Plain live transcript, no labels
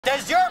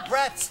Does your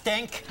breath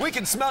stink? We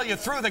can smell you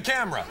through the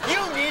camera.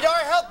 You need our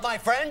help, my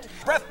friend.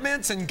 Breath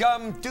mints and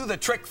gum do the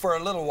trick for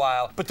a little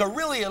while, but to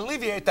really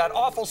alleviate that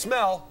awful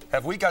smell,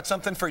 have we got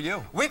something for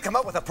you? We've come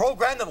up with a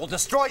program that will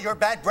destroy your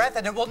bad breath,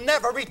 and it will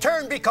never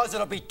return because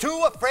it'll be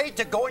too afraid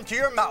to go into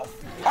your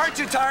mouth. Aren't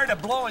you tired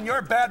of blowing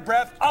your bad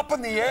breath up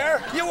in the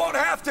air? You won't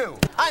have to.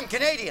 I'm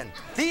Canadian.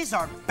 These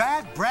are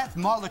bad breath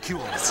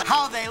molecules.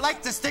 How they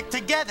like to stick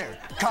together,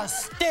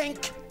 'cause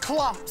stink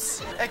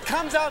clumps. It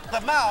comes out the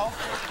mouth.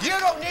 You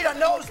don't need a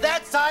nose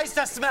that size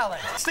to smell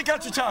it. Stick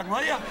out your tongue,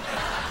 will you?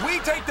 We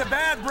take the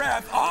bad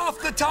breath off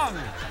the tongue.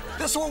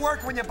 This will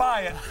work when you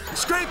buy it.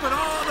 Scraping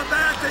all the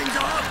bad things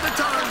off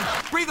the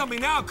tongue. Breathe on me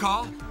now,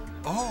 Colin.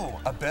 Oh,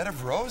 a bed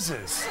of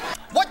roses.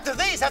 What do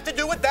these have to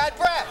do with bad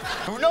breath?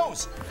 Who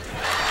knows?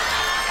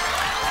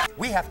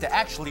 We have to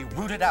actually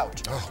root it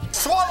out. Oh.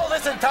 Swallow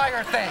this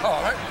entire thing.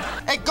 All right.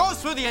 It goes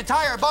through the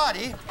entire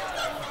body.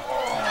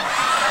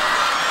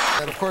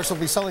 And of course, we'll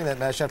be selling that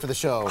mesh after the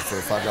show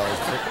for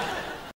 $5.